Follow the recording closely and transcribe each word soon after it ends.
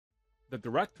The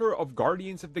director of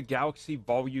Guardians of the Galaxy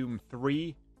Volume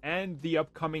 3 and the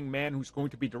upcoming man who's going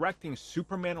to be directing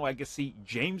Superman Legacy,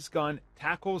 James Gunn,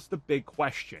 tackles the big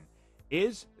question.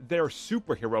 Is there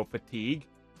superhero fatigue?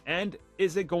 And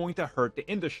is it going to hurt the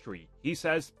industry? He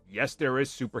says, yes, there is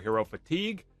superhero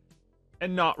fatigue,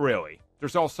 and not really.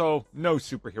 There's also no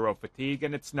superhero fatigue,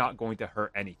 and it's not going to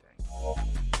hurt anything.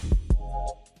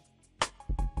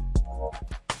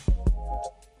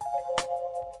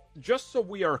 Just so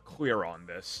we are clear on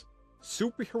this,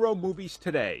 superhero movies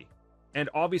today, and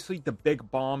obviously the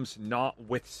big bombs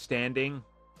notwithstanding,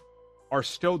 are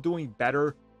still doing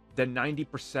better than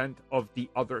 90% of the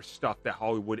other stuff that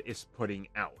Hollywood is putting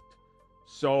out.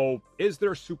 So, is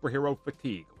there superhero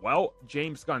fatigue? Well,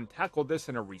 James Gunn tackled this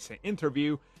in a recent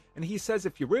interview, and he says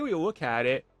if you really look at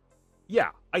it, yeah,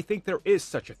 I think there is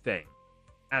such a thing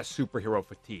as superhero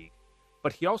fatigue.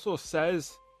 But he also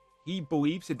says he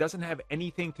believes it doesn't have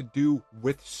anything to do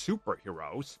with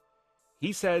superheroes.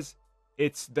 He says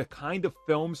it's the kind of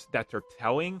films that they're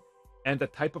telling and the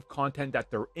type of content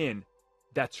that they're in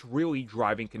that's really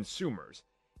driving consumers.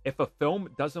 If a film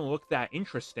doesn't look that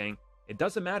interesting, it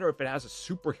doesn't matter if it has a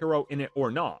superhero in it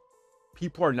or not.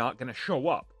 People are not going to show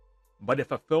up. But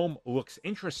if a film looks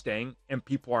interesting and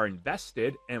people are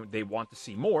invested and they want to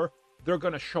see more, they're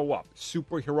going to show up,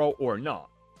 superhero or not.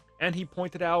 And he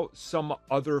pointed out some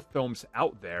other films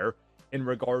out there in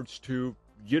regards to,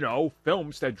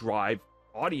 films that drive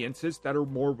audiences that are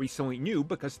more recently new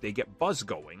because they get buzz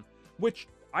going, which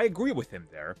I agree with him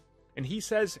there. And he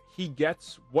says he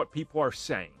gets what people are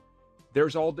saying.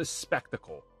 There's all this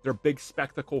spectacle. They're big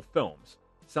spectacle films.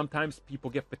 Sometimes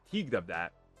people get fatigued of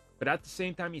that. But at the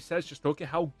same time, he says just look at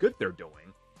how good they're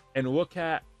doing. And look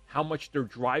at how much they're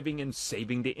driving and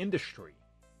saving the industry.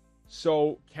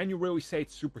 So, can you really say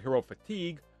it's superhero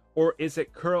fatigue? Or is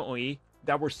it currently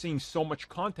that we're seeing so much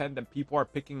content that people are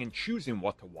picking and choosing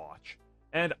what to watch?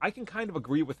 And I can kind of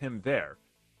agree with him there.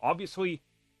 Obviously,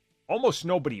 almost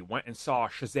nobody went and saw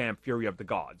Shazam! Fury of the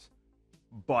Gods.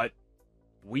 But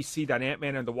we see that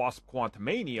Ant-Man and the Wasp: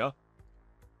 Quantumania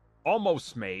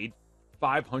almost made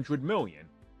 $500 million.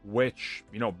 Which,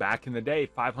 back in the day,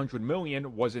 $500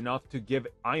 million was enough to give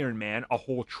Iron Man a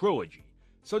whole trilogy.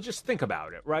 So just think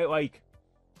about it, right? Like,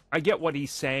 I get what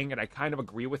he's saying, and I kind of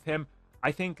agree with him.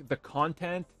 I think the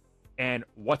content and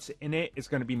what's in it is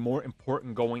going to be more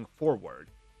important going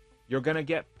forward. You're going to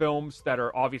get films that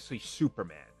are obviously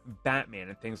Superman, Batman,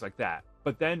 and things like that.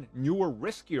 But then newer,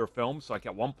 riskier films, like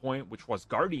at one point, which was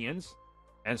Guardians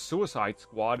and Suicide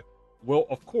Squad, will,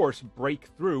 of course, break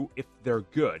through if they're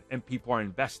good and people are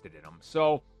invested in them.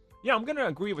 So, yeah, I'm going to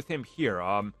agree with him here.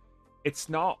 It's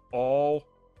not all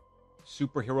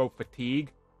superhero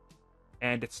fatigue,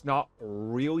 and it's not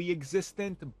really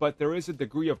existent, but there is a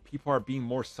degree of people are being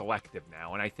more selective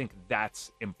now, and I think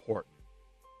that's important.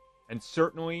 And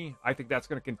certainly, I think that's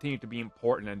going to continue to be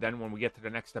important, and then when we get to the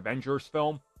next Avengers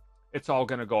film, it's all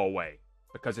going to go away,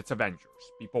 because it's Avengers.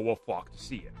 People will flock to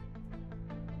see it.